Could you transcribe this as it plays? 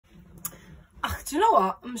Do you know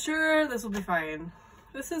what? I'm sure this will be fine.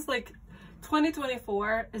 This is like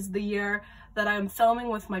 2024 is the year that I'm filming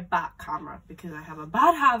with my back camera because I have a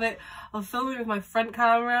bad habit of filming with my front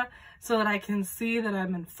camera so that I can see that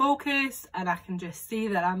I'm in focus and I can just see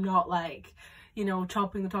that I'm not like, you know,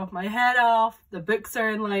 chopping the top of my head off. The books are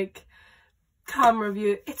in like camera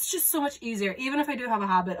view. It's just so much easier, even if I do have a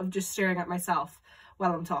habit of just staring at myself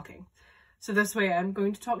while I'm talking. So this way I'm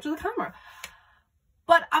going to talk to the camera.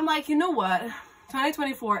 But I'm like, you know what?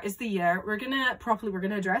 2024 is the year we're gonna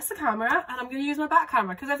address the camera, and I'm gonna use my back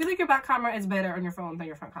camera because I feel like your back camera is better on your phone than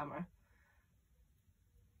your front camera.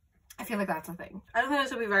 I feel like that's a thing. I don't think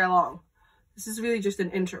this will be very long. This is really just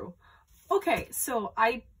an intro. Okay, so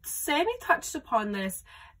I semi-touched upon this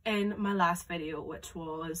in my last video, which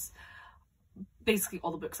was basically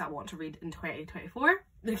all the books I want to read in 2024.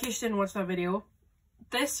 In case you didn't watch that video,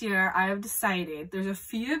 this year I have decided there's a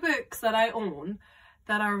few books that I own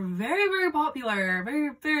that are very, very popular,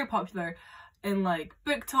 very popular in like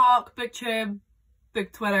Book Talk, BookTube,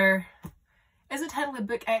 Book Twitter. Is it technically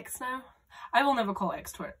Book X now? I will never call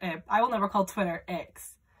X Twitter. I will never call Twitter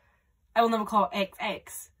X. I will never call X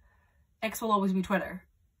X. X will always be Twitter.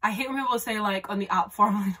 I hate when people say like on the app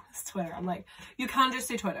formerly known as Twitter. I'm like, you can't just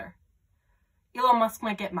say Twitter. Elon Musk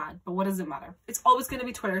might get mad, but what does it matter? It's always going to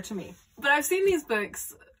be Twitter to me. But I've seen these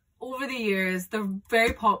books over the years. They're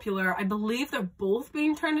very popular. I believe they're both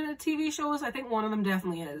being turned into TV shows. I think one of them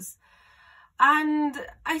definitely is. And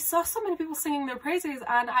I saw so many people singing their praises,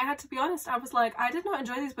 and I had to be honest, I was like, I did not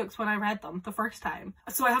enjoy these books when I read them the first time.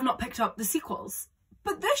 So I have not picked up the sequels.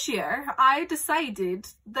 But this year, I decided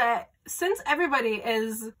that since everybody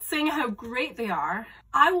is saying how great they are,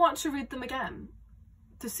 I want to read them again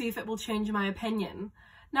to see if it will change my opinion.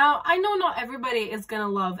 Now, I know not everybody is going to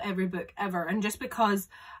love every book ever, and just because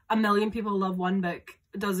a million people love one book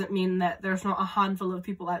doesn't mean that there's not a handful of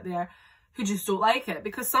people out there who just don't like it.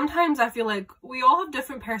 Because sometimes I feel like we all have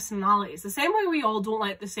different personalities. The same way we all don't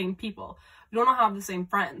like the same people. We don't all have the same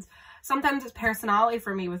friends. Sometimes it's personality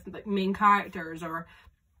for me with like main characters or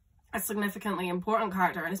a significantly important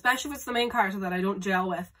character. And especially if it's the main character that I don't gel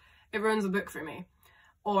with, it ruins a book for me.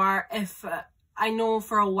 Or if I know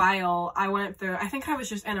for a while I went through, I think I was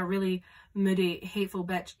just in a really moody, hateful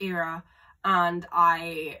bitch era, and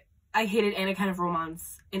I hated any kind of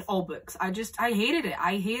romance in all books. I hated it.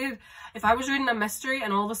 I hated if I was reading a mystery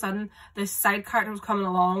and all of a sudden this side character was coming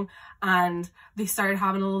along and they started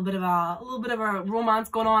having a little bit of a romance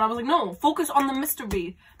going on. I was like, no, focus on the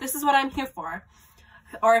mystery. This is what I'm here for.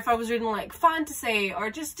 Or if I was reading like fantasy or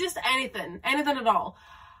just anything at all.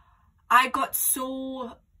 I got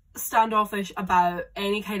so standoffish about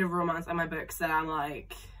any kind of romance in my books that I'm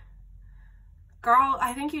like, girl,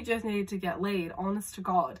 I think you just needed to get laid, honest to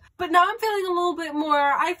God. But now I'm feeling a little bit more,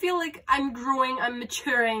 I feel like I'm growing, I'm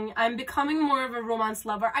maturing, I'm becoming more of a romance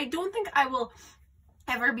lover. I don't think I will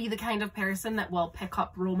ever be the kind of person that will pick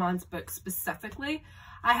up romance books specifically.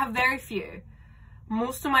 I have very few.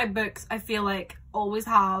 Most of my books, I feel like, always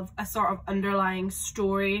have a sort of underlying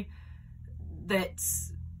story that's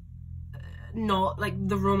not like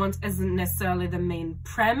the romance isn't necessarily the main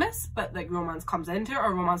premise, but like romance comes into it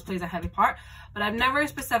or romance plays a heavy part. But I've never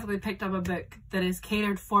specifically picked up a book that is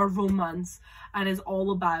catered for romance and is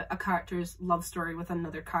all about a character's love story with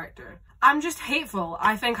another character. I'm just hateful.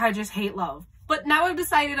 I think I just hate love. But now I've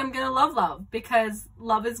decided I'm gonna love because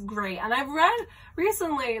love is great. And I've read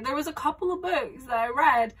recently, there was a couple of books that I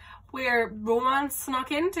read where romance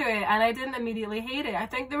snuck into it and I didn't immediately hate it. I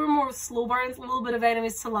think they were more slow burns, a little bit of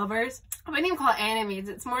enemies to lovers. I wouldn't even call it enemies.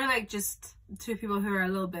 It's more like just two people who are a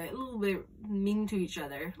little bit mean to each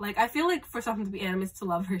other. Like, I feel like for something to be enemies to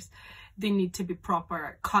lovers, they need to be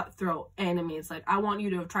proper cutthroat enemies. Like, I want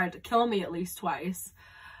you to have tried to kill me at least twice.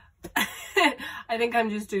 I think I'm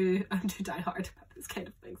too diehard about this kind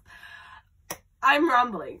of things. I'm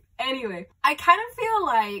rambling. Anyway, I kind of feel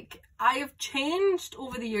like I have changed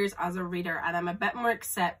over the years as a reader and I'm a bit more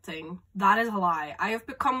accepting. That is a lie. I have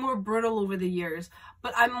become more brutal over the years,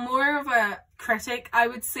 but I'm more of a critic, I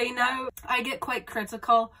would say now. I get quite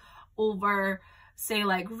critical over, say,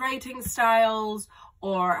 like writing styles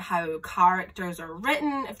or how characters are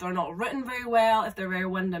written, if they're not written very well, if they're very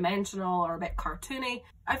one-dimensional or a bit cartoony.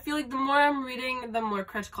 I feel like the more I'm reading, the more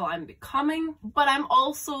critical I'm becoming, but I'm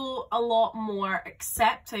also a lot more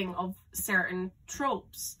accepting of certain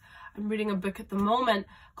tropes. I'm reading a book at the moment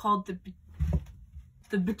called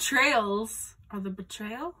The Betrayals, or The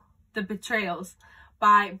Betrayals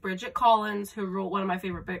by Bridget Collins, who wrote one of my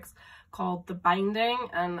favorite books called The Binding,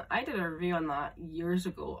 and I did a review on that years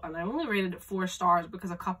ago, and I only rated it 4 stars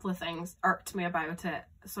because a couple of things irked me about it,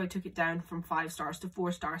 so I took it down from 5 stars to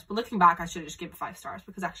 4 stars. But looking back, I should have just given it 5 stars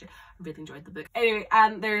because actually I really enjoyed the book. Anyway,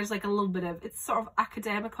 and there's like a little bit of, it's sort of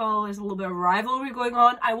academical, there's a little bit of rivalry going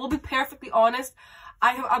on. I will be perfectly honest,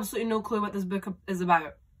 I have absolutely no clue what this book is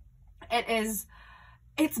about.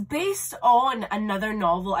 It's based on another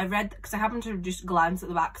novel I read, because I happened to just glance at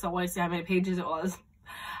the back because I wanted to see how many pages it was.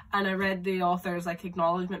 And I read the author's like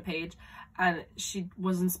acknowledgement page, and she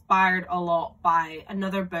was inspired a lot by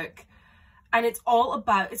another book. And it's all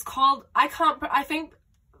about, it's called, I think,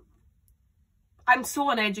 I'm so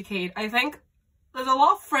uneducated. I think there's a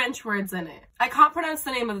lot of French words in it. I can't pronounce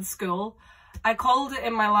the name of the school. I called it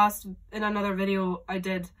in another video I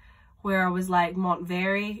did, where I was like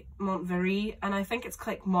Montvery, and I think it's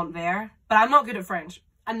like Montvert, but I'm not good at French.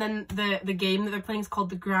 And then the game that they're playing is called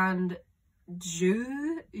the Grand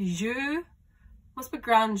Jeu. Must be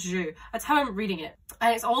Grand Jeu. That's how I'm reading it.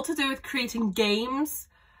 And it's all to do with creating games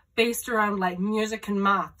based around like music and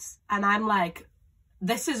maths. And I'm like,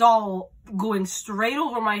 this is all going straight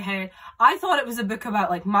over my head. I thought it was a book about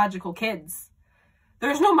like magical kids.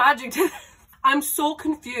 There's no magic to this. I'm so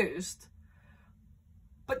confused.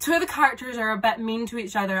 But 2 of the characters are a bit mean to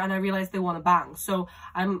each other, and I realise they want to bang. So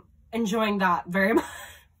I'm enjoying that very much.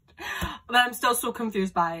 But I'm still so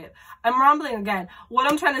confused by it. I'm rambling again. What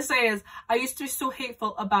I'm trying to say is, I used to be so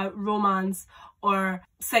hateful about romance or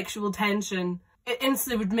sexual tension. It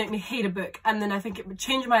instantly would make me hate a book, and then I think it would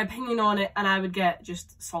change my opinion on it, and I would get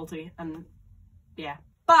just salty, and yeah.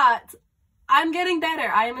 But I'm getting better.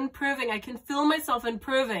 I am improving. I can feel myself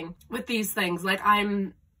improving with these things. Like,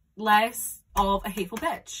 I'm less of a hateful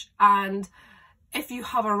bitch, and if you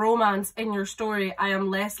have a romance in your story, I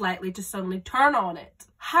am less likely to suddenly turn on it.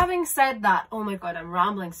 Having said that, oh my god, I'm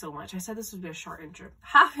rambling so much. I said this would be a short intro.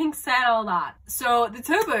 Having said all that, so the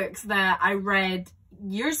 2 books that I read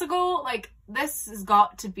years ago, like, this has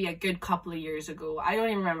got to be a good couple of years ago. I don't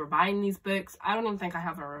even remember buying these books. I don't even think I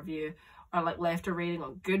have a review or like left a rating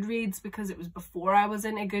on Goodreads, because it was before I was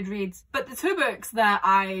into Goodreads. But the 2 books that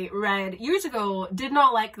I read years ago, did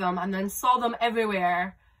not like them, and then saw them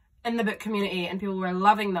everywhere in the book community, and people were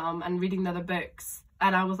loving them and reading the other books,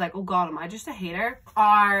 and I was like, oh god, am I just a hater?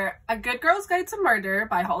 Are A Good Girl's Guide to Murder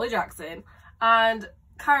by Holly Jackson and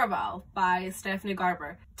Caraval by Stephanie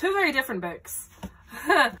Garbour. 2 very different books.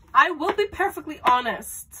 I will be perfectly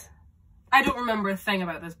honest, I don't remember a thing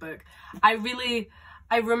about this book.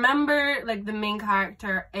 I remember like the main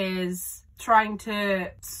character is trying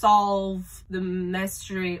to solve the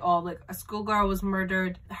mystery of like a schoolgirl was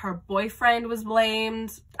murdered, her boyfriend was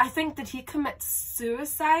blamed. I think, did he commit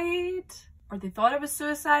suicide? Or they thought it was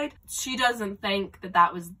suicide. She doesn't think that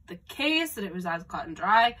that was the case, that it was as cut and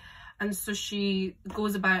dry. And so she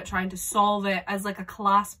goes about trying to solve it as like a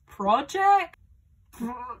class project.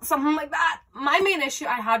 Something like that. My main issue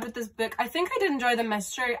I had with this book, I think I did enjoy the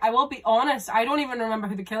mystery. I will be honest, I don't even remember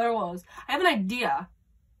who the killer was. I have an idea.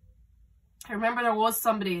 I remember there was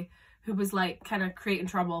somebody who was like kind of creating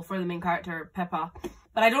trouble for the main character, Pippa.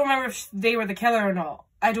 But I don't remember if they were the killer or not.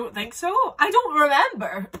 I don't think so. I don't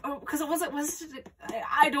remember. Because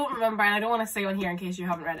I don't remember, and I don't want to say on here in case you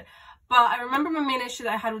haven't read it. But I remember my main issue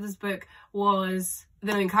that I had with this book was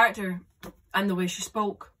the main character and the way she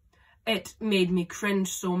spoke. It made me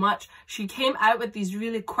cringe so much. She came out with these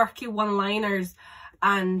really quirky one-liners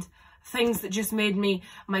and things that just made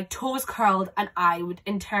my toes curled, and I would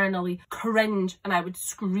internally cringe and I would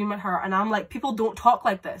scream at her, and I'm like, people don't talk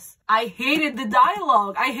like this. I hated the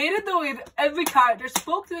dialogue. I hated the way that every character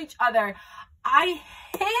spoke to each other. I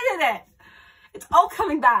hated it. It's all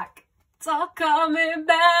coming back. It's all coming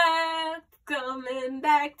back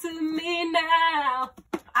to me now.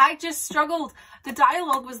 I just struggled. The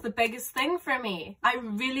dialogue was the biggest thing for me. I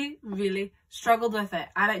really, really struggled with it,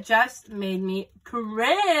 and it just made me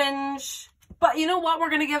cringe. But you know what? We're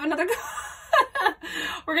gonna give another go.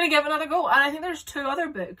 We're gonna give another go. And I think there's 2 other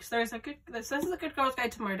books. This is A Good Girl's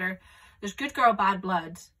Guide to Murder. There's Good Girl, Bad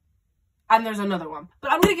Blood. And there's another one.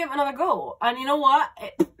 But I'm gonna give it another go. And you know what?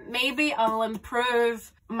 Maybe I'll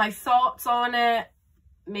improve my thoughts on it.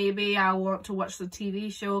 Maybe I want to watch the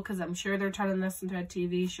TV show, because I'm sure they're turning this into a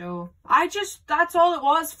TV show. That's all it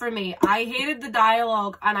was for me. I hated the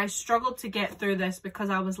dialogue, and I struggled to get through this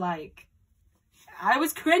because I was like, I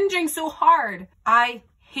was cringing so hard. I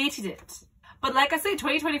hated it. But like I say,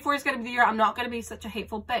 2024 is going to be the year I'm not going to be such a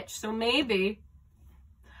hateful bitch. So maybe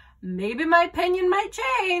my opinion might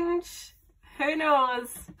change. Who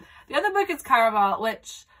knows? The other book is Caraval,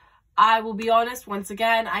 which I will be honest, once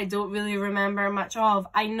again, I don't really remember much of.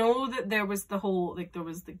 I know that there was the whole, like, there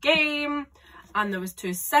was the game, and there was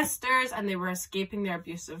two sisters, and they were escaping their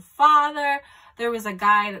abusive father. There was a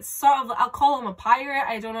guy that's sort of, I'll call him a pirate.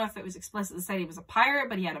 I don't know if it was explicitly said he was a pirate,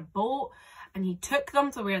 but he had a boat, and he took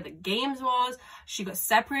them to where the games was. She got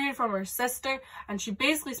separated from her sister, and she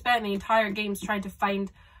basically spent the entire games trying to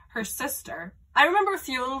find her sister. I remember a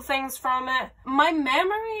few little things from it. My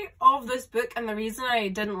memory of this book, and the reason I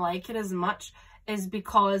didn't like it as much, is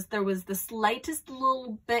because there was the slightest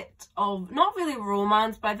little bit of, not really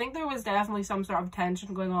romance, but I think there was definitely some sort of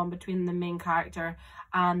tension going on between the main character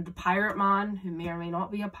and the pirate man, who may or may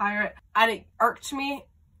not be a pirate, and it irked me.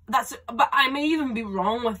 But I may even be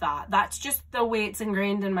wrong with that. That's just the way it's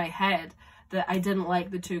ingrained in my head, that I didn't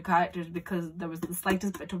like the two characters because there was the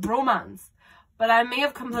slightest bit of romance. But I may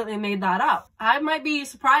have completely made that up. I might be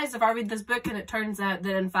surprised if I read this book and it turns out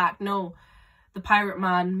that, in fact, no, the pirate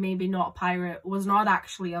man, maybe not a pirate, was not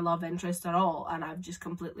actually a love interest at all, and I've just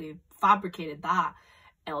completely fabricated that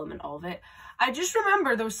element of it. I just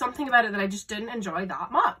remember there was something about it that I just didn't enjoy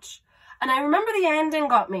that much. And I remember the ending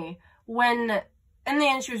got me, when in the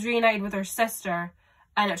end she was reunited with her sister,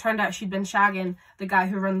 and it turned out she'd been shagging the guy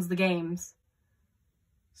who runs the games.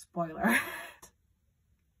 Spoiler.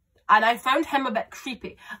 And I found him a bit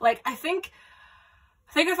creepy. Like, I think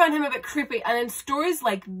I found him a bit creepy. And in stories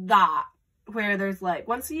like that, where there's like,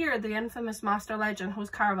 once a year, the infamous Master Legend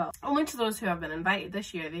hosts Caraval. Only to those who have been invited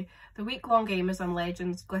this year. The week-long game is on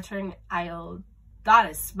Legend's Glittering Isle. That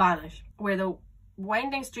is Spanish. Where the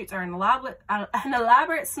winding streets are an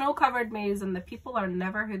elaborate snow-covered maze, and the people are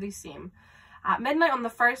never who they seem. At midnight on the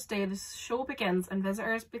first day, the show begins and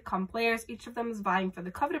visitors become players. Each of them is vying for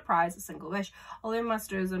the coveted prize, a single wish. All they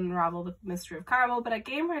must do is unravel the mystery of Caraval, but a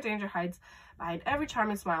game where danger hides behind every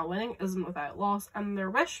charming smile. Winning isn't without loss, and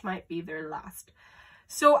their wish might be their last.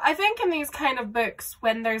 So I think in these kind of books,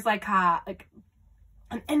 when there's like an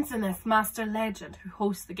infamous Master Legend who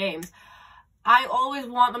hosts the games, I always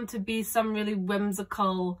want them to be some really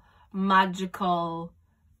whimsical, magical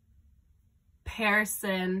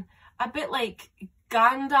person, a bit like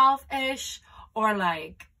Gandalf-ish, or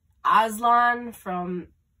like Aslan from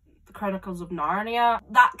the Chronicles of Narnia.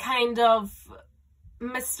 That kind of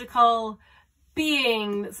mystical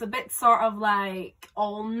being that's a bit sort of like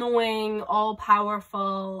all-knowing,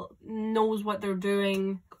 all-powerful, knows what they're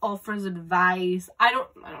doing, offers advice. I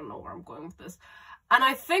don't know where I'm going with this. And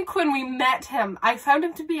I think when we met him, I found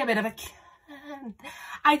him to be a bit of a cunt.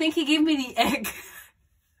 I think he gave me the ick.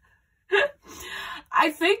 I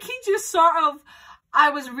think he just sort of,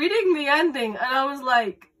 I was reading the ending and I was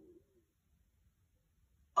like,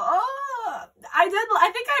 oh,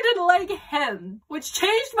 I think I didn't like him, which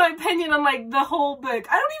changed my opinion on like the whole book.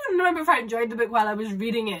 I don't even remember if I enjoyed the book while I was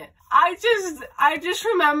reading it. I just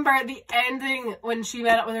remember the ending when she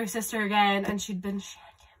met up with her sister again and she'd been shagging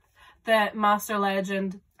the Master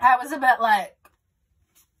Legend. I was a bit like,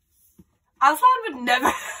 Aslan would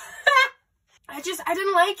never. I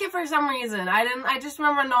didn't like it for some reason. I just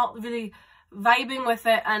remember not really vibing with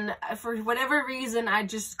it, and for whatever reason I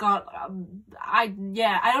just got I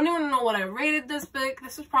don't even know what I rated this book.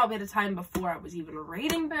 This was probably the time before I was even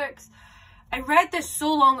rating books. I read this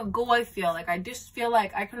so long ago. I just feel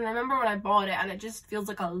like I can remember when I bought it, and it just feels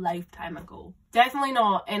like a lifetime ago. Definitely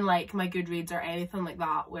not in like my Goodreads or anything like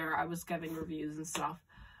that where I was giving reviews and stuff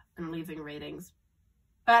and leaving ratings.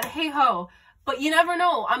 But hey ho. But you never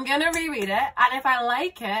know. I'm gonna reread it, and if I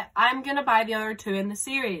like it, I'm gonna buy the other two in the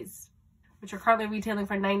series, which are currently retailing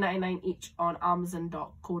for $9.99 each on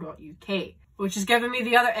Amazon.co.uk, which is giving me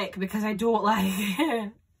the other ick because I don't like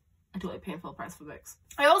paying full price for books.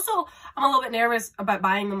 I'm a little bit nervous about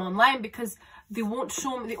buying them online because they only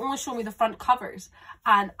show me the front covers,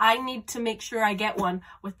 and I need to make sure I get one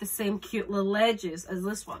with the same cute little edges as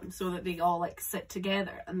this one so that they all like sit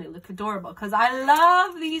together and they look adorable, because I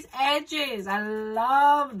love these edges. I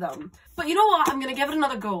love them. But you know what? I'm gonna give it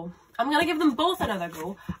another go. I'm gonna give them both another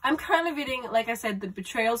go. I'm currently reading, like I said, the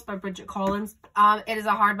Betrayals by Bridget Collins. It is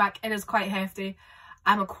a hardback. It is quite hefty.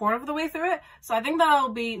 I'm a quarter of the way through it, so I think that'll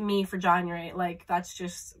be me for January. Like, that's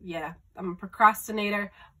just, yeah, I'm a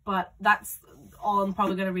procrastinator, but that's all I'm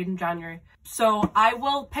probably going to read in January. So I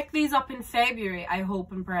will pick these up in February, I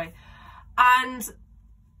hope and pray. And,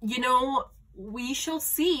 you know, we shall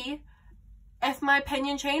see if my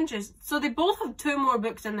opinion changes. So they both have 2 more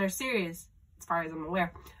books in their series, as far as I'm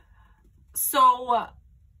aware. So,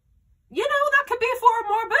 you know, that could be 4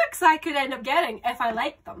 more books I could end up getting if I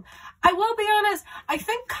like them. I will be honest, I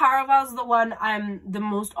think Caraval's the one I'm the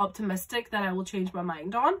most optimistic that I will change my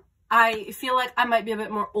mind on. I feel like I might be a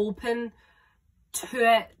bit more open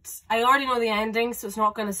to it. I already know the ending, so it's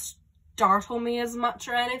not going to startle me as much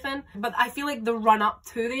or anything. But I feel like the run up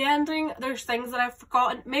to the ending, there's things that I've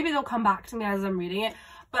forgotten. Maybe they'll come back to me as I'm reading it.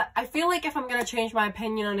 But I feel like if I'm going to change my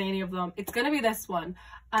opinion on any of them, it's going to be this one.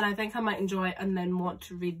 And I think I might enjoy it and then want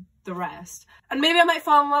to read the rest. And maybe I might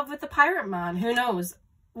fall in love with the pirate man. Who knows?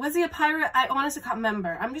 Was he a pirate? I honestly can't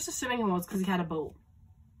remember. I'm just assuming he was because he had a boat.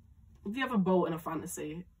 If you have a boat in a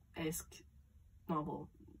fantasy-esque novel,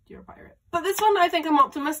 you're a pirate. But this one I think I'm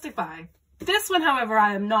optimistic by. This one, however,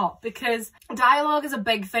 I am not, because dialogue is a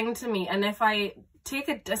big thing to me. And if I take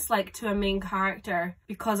a dislike to a main character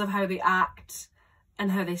because of how they act and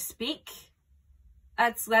how they speak,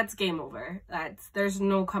 that's game over. There's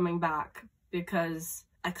no coming back, because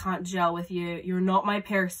I can't gel with you. You're not my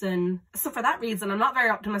person. So for that reason, I'm not very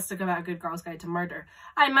optimistic about A Good Girl's Guide to Murder.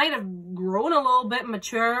 I might have grown a little bit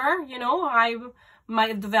mature, you know. I might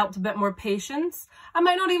have developed a bit more patience. I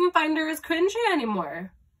might not even find her as cringy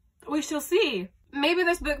anymore. We shall see. Maybe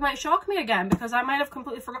this book might shock me again, because I might have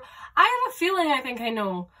completely forgot. I have a feeling I think I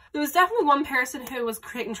know. There was definitely one person who was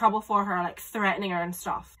creating trouble for her, like threatening her and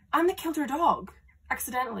stuff. And they killed her dog,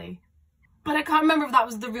 accidentally. But I can't remember if that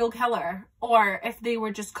was the real killer, or if they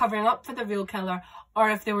were just covering up for the real killer, or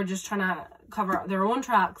if they were just trying to cover up their own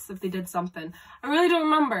tracks if they did something. I really don't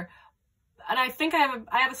remember. And I think I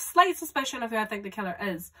have a slight suspicion of who I think the killer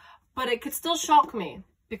is. But it could still shock me,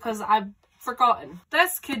 because I've forgotten.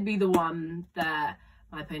 This could be the one that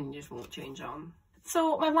my opinion just won't change on.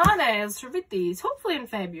 So my plan is to read these, hopefully in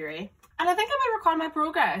February. And I think I might record my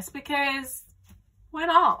progress, because why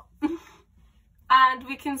not? And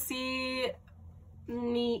we can see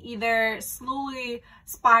me either slowly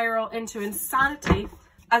spiral into insanity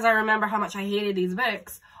as I remember how much I hated these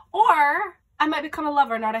books, or I might become a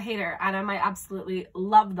lover, not a hater, and I might absolutely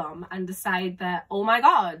love them and decide that, oh my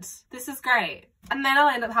god, this is great. And then I'll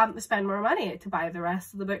end up having to spend more money to buy the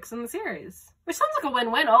rest of the books in the series, which sounds like a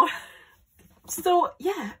win-win. So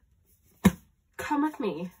yeah, come with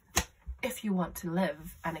me if you want to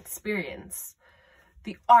live and experience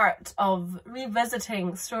the art of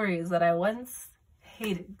revisiting stories that I once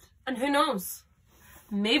hated. And who knows,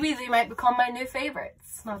 maybe they might become my new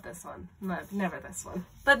favorites. Not this one, no, never this one.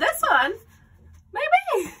 But this one,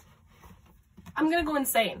 maybe. I'm gonna go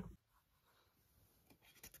insane.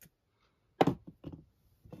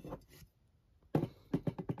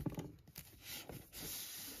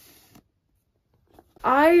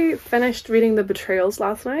 I finished reading The Betrayals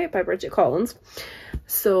last night by Bridget,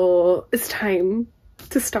 so it's time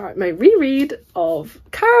to start my reread of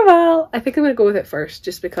Caraval. I think I'm gonna go with it first,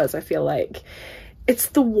 just because I feel like it's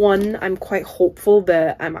the one I'm quite hopeful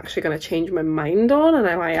that I'm actually gonna change my mind on, and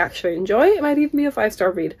I might actually enjoy. It might even be a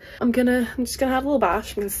 5-star read. I'm just gonna have a little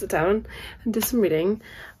bash. I'm gonna sit down and do some reading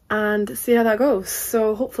and see how that goes.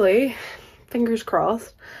 So hopefully, fingers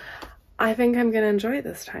crossed, I think I'm gonna enjoy it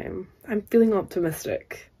this time. I'm feeling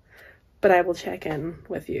optimistic, but I will check in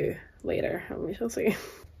with you later and we shall see.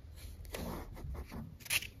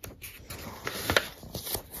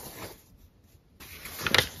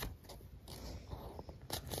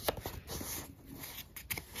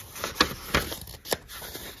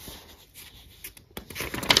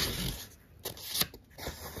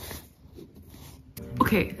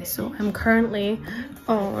 Okay, so I'm currently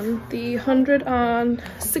on the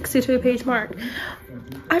 162 page mark.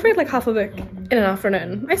 I've read like half a book in an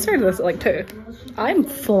afternoon. I started this at like 2. I'm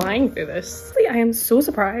flying through this. I am so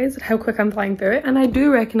surprised at how quick I'm flying through it, and I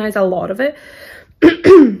do recognize a lot of it.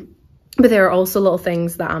 But there are also little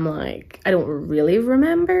things that I'm like, I don't really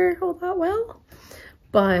remember all that well.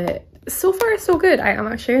 But so far so good. I am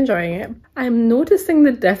actually enjoying it. I'm noticing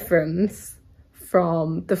the difference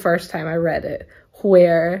from the first time I read it,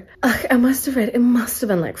 where it must have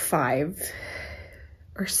been like 5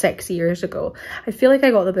 or 6 years ago. I feel like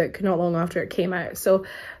I got the book not long after it came out, so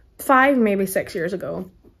 5, maybe 6 years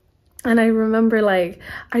ago. And I remember like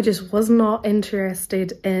I just was not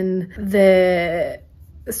interested in the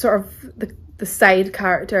sort of the side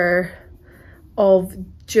character of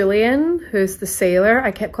Julian, who's the sailor.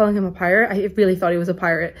 I kept calling him a pirate. I really thought he was a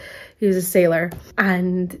pirate. He was a sailor,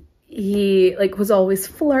 and he like was always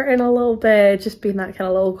flirting a little bit, just being that kind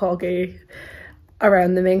of little cocky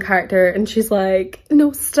around the main character. And she's like,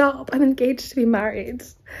 no, stop, I'm engaged to be married.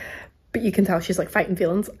 But you can tell she's like fighting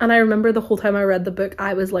feelings. And I remember the whole time I read the book,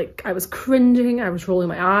 I was cringing, I was rolling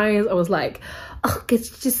my eyes. I was like, oh,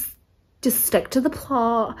 just stick to the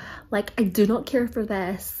plot. Like, I do not care for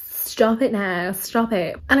this. Stop it now, stop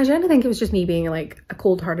it. And I generally think it was just me being like a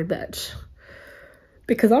cold-hearted bitch,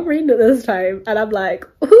 because I'm reading it this time and I'm like,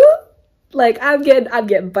 ooh, like I'm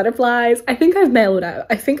getting butterflies. I think I've mellowed out.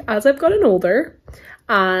 I think as I've gotten older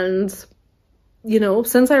and you know,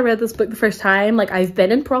 since I read this book the first time, like, I've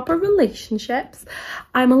been in proper relationships.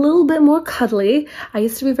 I'm a little bit more cuddly. I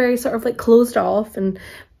used to be very sort of like closed off and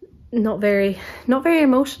not very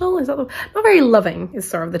emotional. Is that not very loving is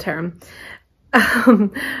sort of the term.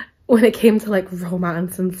 When it came to like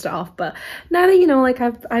romance and stuff. But now that, you know, like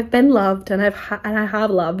I've been loved and I have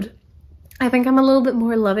loved, I think I'm a little bit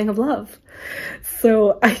more loving of love.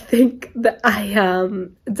 So I think that I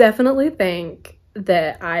definitely think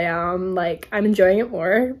that I am like, I'm enjoying it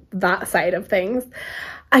more, that side of things.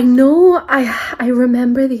 I know I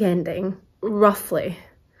remember the ending roughly,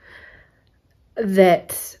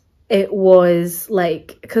 that it was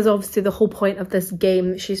like, because obviously the whole point of this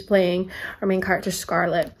game that she's playing, our main character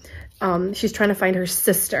Scarlett, she's trying to find her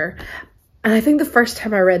sister. And I think the first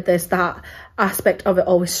time I read this, that aspect of it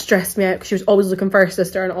always stressed me out, because she was always looking for her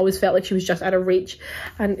sister and always felt like she was just out of reach,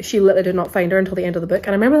 and she literally did not find her until the end of the book.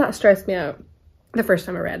 And I remember that stressed me out the first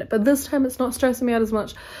time I read it, but this time it's not stressing me out as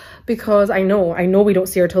much, because I know we don't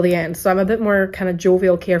see her till the end, so I'm a bit more kind of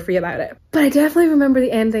jovial, carefree about it. But I definitely remember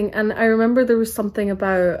the ending, and I remember there was something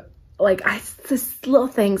about like this little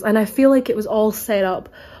things, and I feel like it was all set up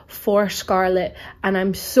for Scarlett, and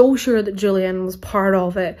I'm so sure that Julian was part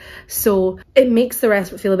of it, so it makes the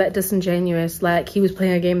rest of it feel a bit disingenuous, like he was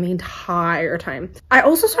playing a game the entire time. I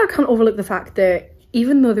also sort of can't overlook the fact that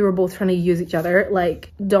even though they were both trying to use each other,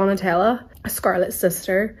 like Donatella, Scarlett's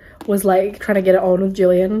sister, was like trying to get it on with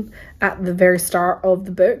Julian at the very start of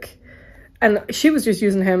the book, and she was just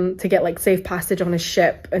using him to get like safe passage on his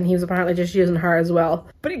ship, and he was apparently just using her as well.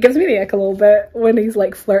 But it gives me the ick a little bit when he's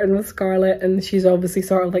like flirting with Scarlett, and she's obviously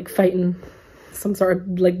sort of like fighting some sort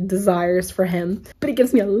of like desires for him. But it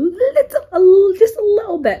gives me just a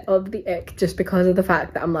little bit of the ick, just because of the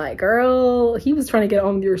fact that I'm like, girl, he was trying to get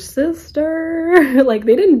on with your sister. Like,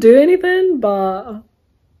 they didn't do anything, but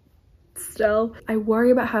still. I worry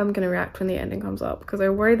about how I'm going to react when the ending comes up, because I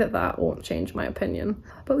worry that that won't change my opinion.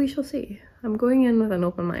 But we shall see. I'm going in with an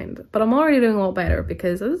open mind, but I'm already doing a lot better,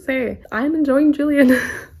 because as I say, I'm enjoying Julian.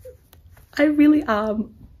 I really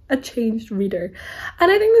am a changed reader,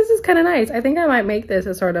 and I think this is kind of nice. I think I might make this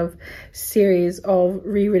a sort of series of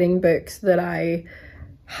rereading books that I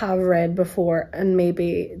have read before and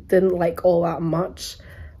maybe didn't like all that much,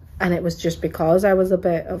 and it was just because I was a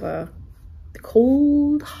bit of a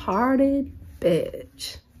cold-hearted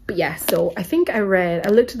bitch. But yeah, so I think I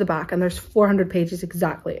looked at the back, and there's 400 pages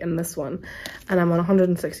exactly in this one, and I'm on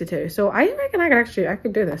 162, so I reckon I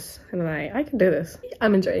could do this in a night. I can do this.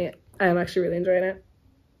 I'm enjoying it. I am actually really enjoying it.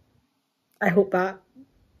 I hope that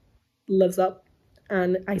lives up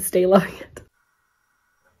and I stay loving it.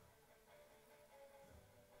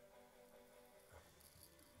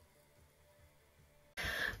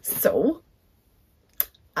 So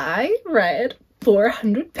I read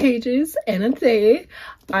 400 pages in a day.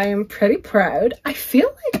 I am pretty proud. I feel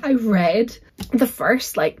like I read the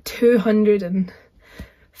first like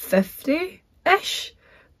 250-ish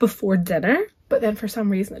before dinner, but then for some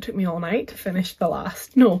reason it took me all night to finish the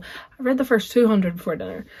last. No, I read the first 200 before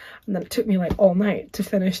dinner, and then it took me like all night to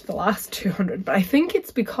finish the last 200. But I think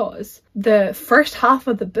it's because the first half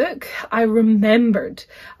of the book, I remembered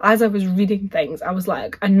as I was reading things, I was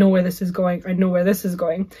like, I know where this is going, I know where this is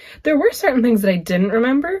going. There were certain things that I didn't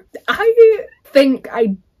remember. I think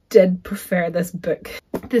I did prefer this book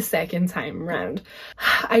the second time round.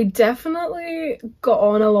 I definitely got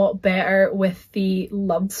on a lot better with the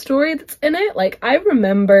love story that's in it. Like, I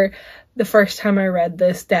remember the first time I read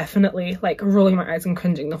this definitely like rolling my eyes and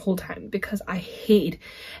cringing the whole time, because I hate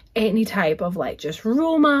any type of like just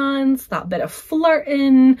romance, that bit of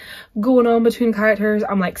flirting going on between characters.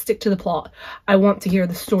 I'm like, stick to the plot. I want to hear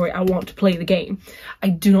the story. I want to play the game. I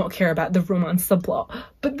do not care about the romance subplot.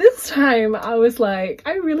 But this time I was like,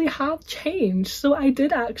 I really have changed. So I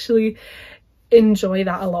did actually enjoy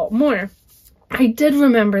that a lot more. I did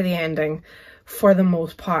remember the ending for the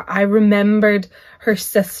most part. I remembered her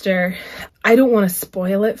sister. I don't want to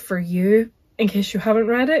spoil it for you in case you haven't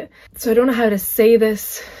read it, so I don't know how to say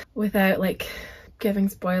this without like giving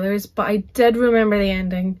spoilers, but I did remember the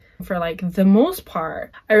ending for like the most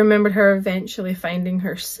part. I remembered her eventually finding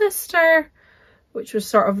her sister, which was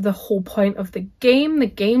sort of the whole point of the game. The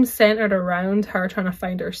game centered around her trying to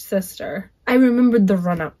find her sister. I remembered the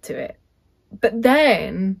run up to it, but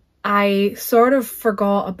then I sort of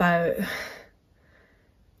forgot about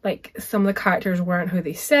like some of the characters weren't who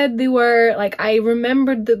they said they were. Like, I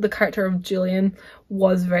remembered that the character of Julian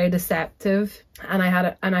was very deceptive, and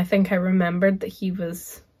I think I remembered that he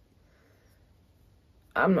was,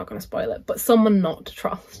 I'm not going to spoil it, but someone not to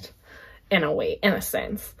trust in a way, in a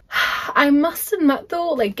sense. I must admit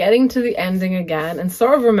though, like getting to the ending again and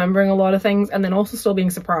sort of remembering a lot of things, and then also still being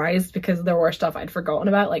surprised because there were stuff I'd forgotten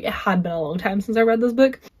about, like it had been a long time since I read this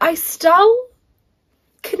book. I still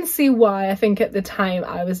can see why I think at the time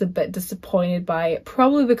I was a bit disappointed by it,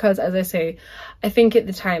 probably because, as I say, I think at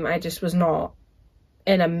the time I just was not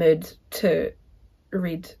in a mood to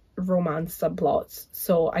read romance subplots,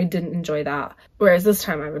 so I didn't enjoy that, whereas this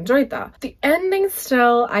time I've enjoyed that. The ending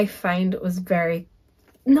still I find was very,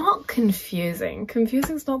 not confusing,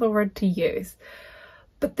 confusing's not the word to use,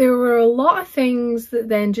 but there were a lot of things that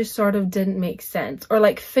then just sort of didn't make sense, or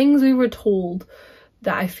like things we were told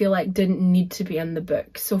that I feel like didn't need to be in the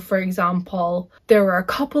book. So for example, there were a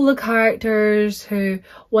couple of characters who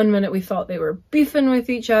one minute we thought they were beefing with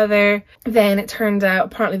each other, then it turned out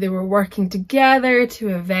apparently they were working together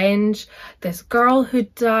to avenge this girl who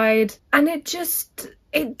died, and it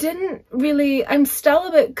didn't really, I'm still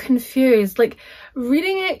a bit confused. Like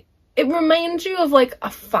reading it, it reminds you of like a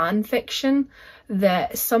fan fiction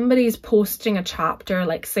that somebody's posting a chapter,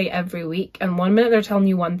 like say every week, and one minute they're telling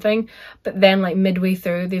you one thing, but then like midway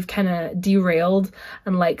through they've kind of derailed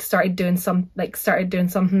and like started doing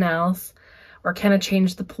something else, or kind of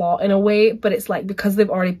changed the plot in a way, but it's like because they've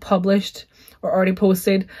already published or already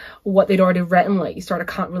posted what they'd already written, like you sort of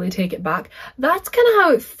can't really take it back. That's kind of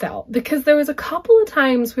how it felt, because there was a couple of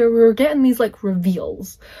times where we were getting these like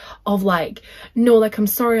reveals of like, no, like I'm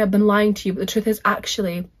sorry, I've been lying to you, but the truth is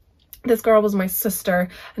actually this girl was my sister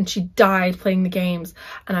and she died playing the games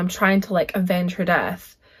and I'm trying to like avenge her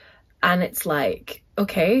death. And it's like,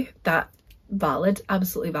 okay, that valid,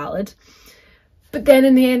 absolutely valid. But then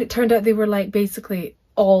in the end it turned out they were like basically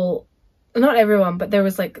all, not everyone, but there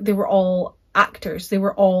was like, they were all actors, they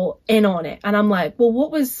were all in on it, and I'm like, well, what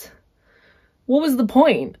was the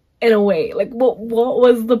point? In a way, like what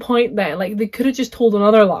was the point then? Like they could have just told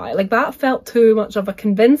another lie. Like that felt too much of a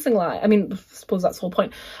convincing lie. I mean, I suppose that's the whole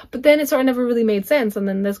point, but then it sort of never really made sense, and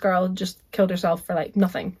then this girl just killed herself for like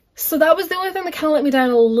nothing. So that was the only thing that kind of let me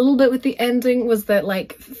down a little bit with the ending, was that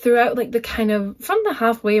like throughout like the kind of from the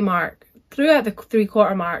halfway mark, throughout the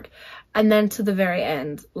 3/4 mark, and then to the very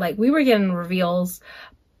end, like we were getting reveals,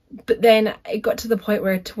 but then it got to the point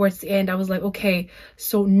where towards the end I was like, okay,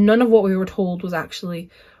 so none of what we were told was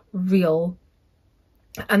actually real,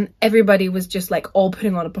 and everybody was just like all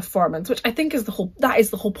putting on a performance, which I think is the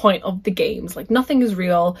whole point of the games. Like nothing is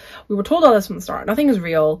real, we were told all this from the start, nothing is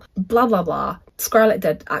real, blah blah blah. Scarlett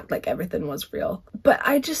did act like everything was real, but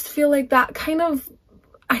I just feel like that kind of,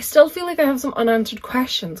 I still feel like I have some unanswered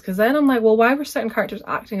questions, because then I'm like, well, why were certain characters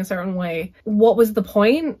acting a certain way? What was the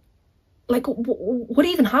point? Like what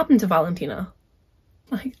even happened to Valentina?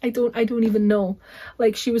 Like I don't even know.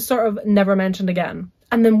 Like she was sort of never mentioned again.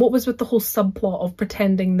 And then what was with the whole subplot of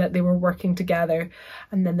pretending that they were working together,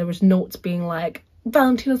 and then there was notes being like,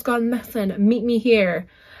 Valentina's gone missing, meet me here,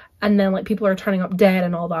 and then like people are turning up dead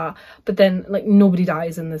and all that, but then like nobody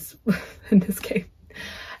dies in this in this game.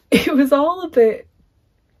 It was all a bit,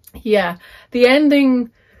 yeah. The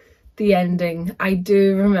ending, I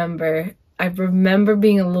remember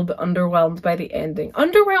being a little bit underwhelmed by the ending.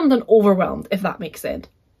 Underwhelmed and overwhelmed, if that makes sense.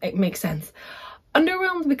 It makes sense.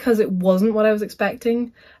 Underwhelmed because it wasn't what I was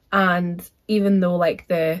expecting, and even though like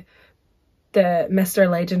the Master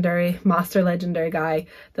Legendary guy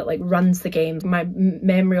that like runs the game, my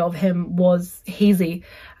memory of him was hazy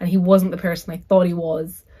and he wasn't the person I thought he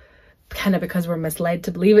was, kind of because we're misled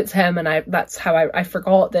to believe it's him, and that's how I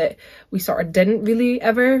forgot that we sort of didn't really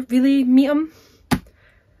ever really meet him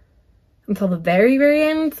until the very, very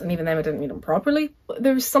end, and even then we didn't meet him properly.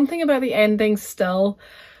 There was something about the ending still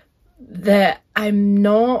that I'm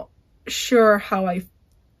not sure how I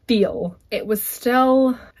feel. It was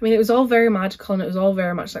still, I mean, it was all very magical and it was all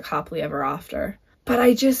very much like happily ever after, but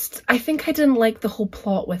I think I didn't like the whole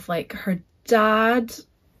plot with like her dad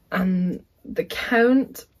and the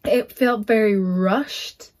count. It felt very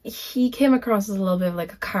rushed. He came across as a little bit of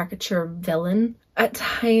like a caricature villain at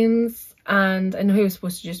times, and I know he was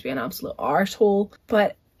supposed to just be an absolute arsehole,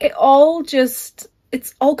 but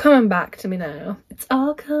it's all coming back to me now. It's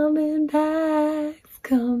all coming back. It's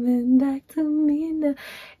coming back to me now.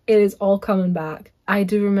 It is all coming back. I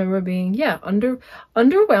do remember being, yeah,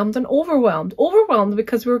 underwhelmed and overwhelmed. Overwhelmed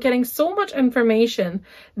because we were getting so much information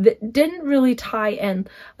that didn't really tie in.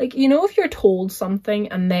 Like, you know, if you're told something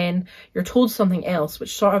and then you're told something else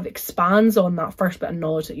which sort of expands on that first bit of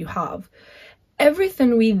knowledge that you have,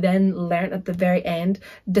 everything we then learned at the very end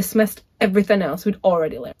dismissed everything else we'd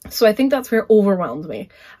already learned. So I think that's where it overwhelmed me.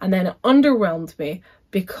 And then it underwhelmed me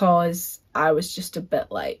because I was just a bit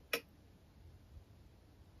like,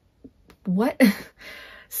 what?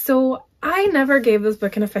 So I never gave this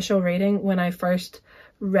book an official rating when I first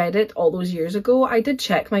read it all those years ago. I did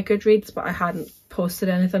check my Goodreads, but I hadn't posted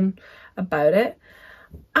anything about it.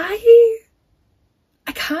 I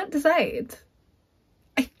can't decide.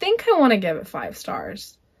 I think I want to give it 5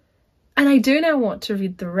 stars. And I do now want to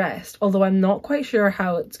read the rest, although I'm not quite sure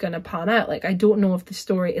how it's going to pan out. Like, I don't know if the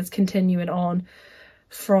story is continuing on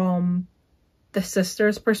from the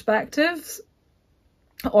sisters' perspectives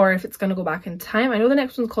or if it's going to go back in time. I know the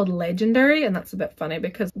next one's called Legendary, and that's a bit funny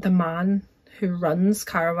because the man who runs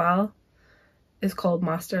Caraval is called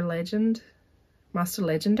Master Legend.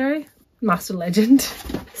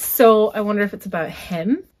 So I wonder if it's about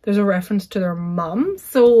him. There's a reference to their mum.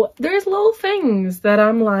 So there's little things that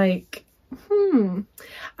I'm like,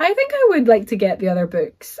 I think I would like to get the other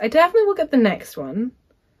books. I definitely will get the next one.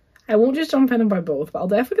 I won't just jump in and buy both, but I'll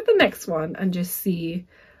definitely get the next one and just see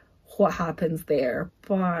what happens there.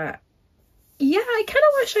 But yeah, I kind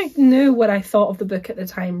of wish I knew what I thought of the book at the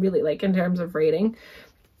time, really, like in terms of rating.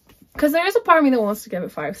 Because there is a part of me that wants to give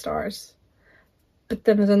it 5 stars. But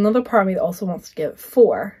then there's another part of me that also wants to give it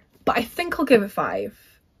 4. But I think I'll give it 5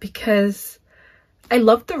 because I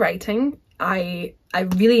loved the writing. I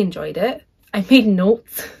really enjoyed it. I made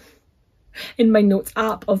notes in my notes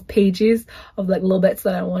app of pages of like little bits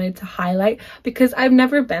that I wanted to highlight, because I've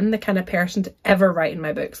never been the kind of person to ever write in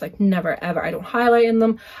my books, like never ever. I don't highlight in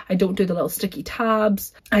them. I don't do the little sticky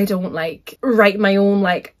tabs. I don't like write my own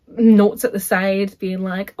like notes at the side being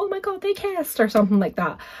like, oh my god, they kissed or something like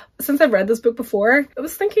that. Since I've read this book before, I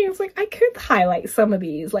was thinking, I was like, I could highlight some of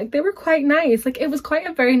these, like they were quite nice. Like it was quite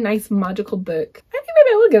a very nice magical book. I think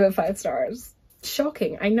maybe I will give it 5 stars.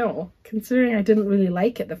 Shocking, I know, considering I didn't really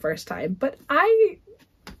like it the first time, but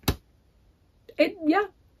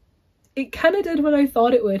it kind of did what I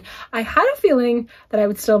thought it would. I had a feeling that I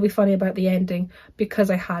would still be funny about the ending because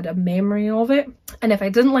I had a memory of it, and if I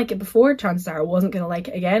didn't like it before, chances are I wasn't going to like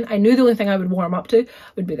it again. I knew the only thing I would warm up to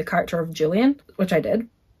would be the character of Julian, which I did,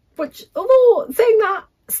 which, although saying that,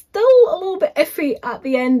 still a little bit iffy at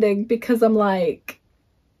the ending, because I'm like,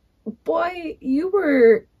 boy,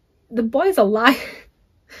 the boy's a liar.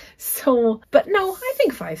 So, but no, I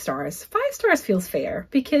think 5 stars. 5 stars feels fair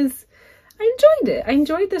because I enjoyed it. I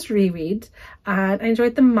enjoyed this reread and I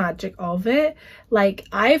enjoyed the magic of it. Like,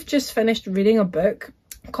 I've just finished reading a book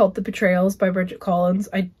called The Betrayals by Bridget Collins.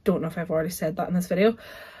 I don't know if I've already said that in this video.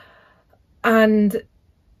 And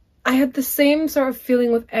I had the same sort of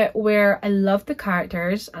feeling with it where I loved the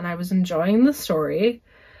characters and I was enjoying the story.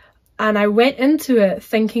 And I went into it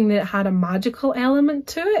thinking that it had a magical element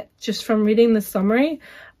to it, just from reading the summary.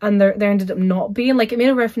 And there ended up not being. Like, it made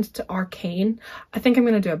a reference to Arcane. I think I'm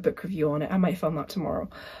going to do a book review on it. I might film that tomorrow.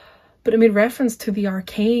 But it made reference to the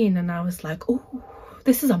Arcane. And I was like, oh,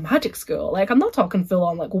 this is a magic school. Like, I'm not talking full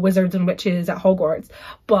on like wizards and witches at Hogwarts.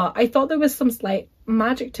 But I thought there was some slight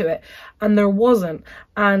magic to it. And there wasn't.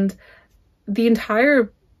 And the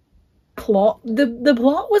entire plot, the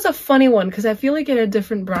plot was a funny one because I feel like it had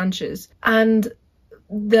different branches, and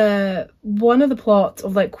one of the plots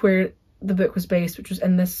of like where the book was based, which was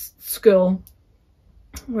in this school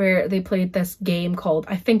where they played this game called,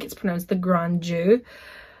 I think it's pronounced the Grand Jeu.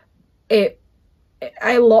 A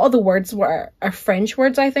lot of the words are French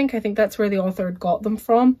words. I think that's where the author got them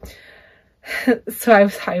from. So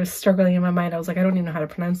I was struggling in my mind. I was like, I don't even know how to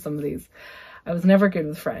pronounce some of these. I was never good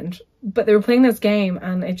with French, but they were playing this game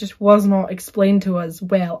and it just was not explained to us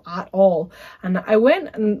well at all. And I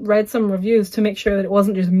went and read some reviews to make sure that it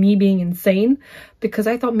wasn't just me being insane, because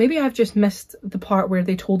I thought maybe I've just missed the part where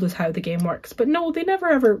they told us how the game works. But no,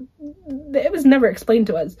 it was never explained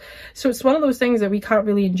to us. So it's one of those things that we can't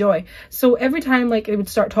really enjoy. So every time like they would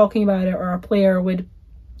start talking about it or a player would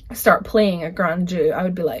start playing a Grand Jeu, I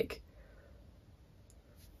would be like,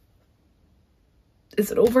 is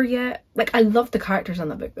it over yet? Like, I love the characters in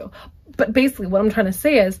that book though. But basically what I'm trying to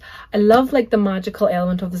say is I love like the magical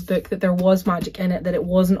element of this book, that there was magic in it, that it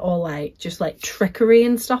wasn't all like just like trickery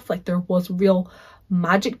and stuff. Like, there was real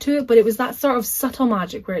magic to it, but it was that sort of subtle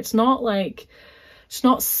magic where it's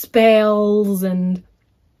not spells and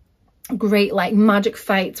great like magic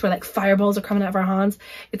fights where like fireballs are coming out of our hands.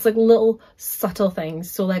 It's like little subtle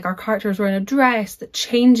things. So like our characters wearing a dress that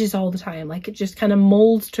changes all the time, like it just kind of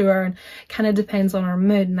molds to her and kind of depends on our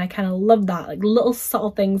mood, and I kind of love that, like little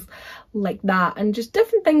subtle things like that, and just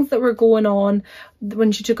different things that were going on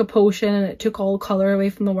when she took a potion and it took all color away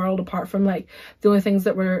from the world, apart from like the only things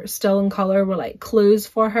that were still in color were like clues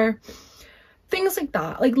for her, things like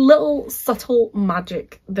that, like little subtle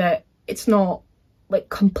magic that it's not like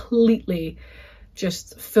completely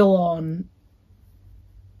just full on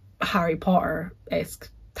Harry Potter-esque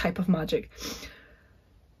type of magic.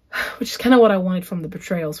 which is kind of what I wanted from the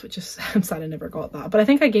Betrayals, which is, I'm sad I never got that. But I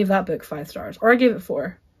think I gave that book 5 stars, or I gave it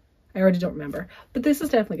 4. I already don't remember, but this is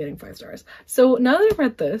definitely getting 5 stars. So now that I've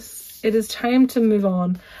read this, it is time to move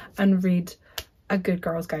on and read A Good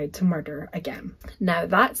Girl's Guide to Murder again. Now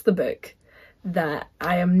that's the book that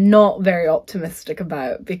I am not very optimistic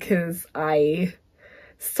about, because I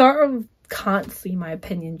sort of can't see my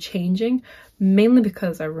opinion changing, mainly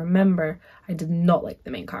because I remember I did not like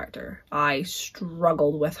the main character. I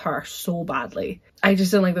struggled with her so badly. I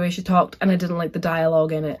just didn't like the way she talked, and I didn't like the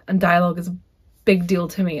dialogue in it, and dialogue is a big deal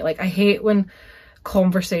to me. Like, I hate when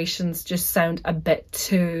conversations just sound a bit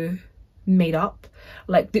too made up.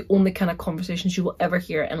 Like, the only kind of conversations you will ever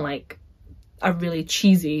hear in like a really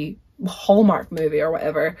cheesy Hallmark movie or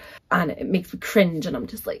whatever, and it makes me cringe, and I'm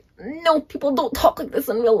just like, no, people don't talk like this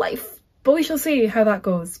in real life. But we shall see how that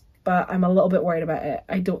goes. But I'm a little bit worried about it.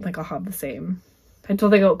 I don't think I'll have the same. I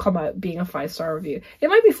don't think it'll come out being a 5-star review. It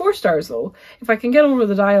might be 4 stars though, if I can get over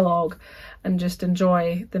the dialogue and just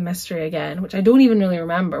enjoy the mystery again, which I don't even really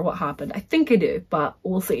remember what happened. I think I do, but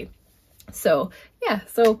we'll see. So yeah,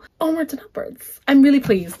 so onwards and upwards. I'm really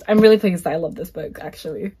pleased. I'm really pleased that I love this book,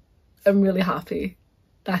 actually. I'm really happy.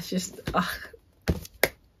 That's just,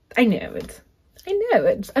 I know it. I know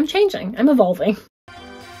it. I'm changing. I'm evolving.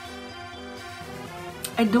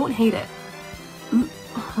 I don't hate it.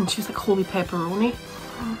 And she's like, holy pepperoni.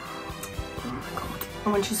 Oh my god.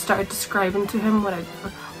 And when she started describing to him what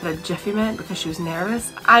a jiffy meant because she was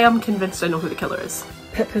nervous, I am convinced I know who the killer is.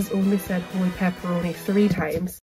 Pip has only said holy pepperoni 3 times.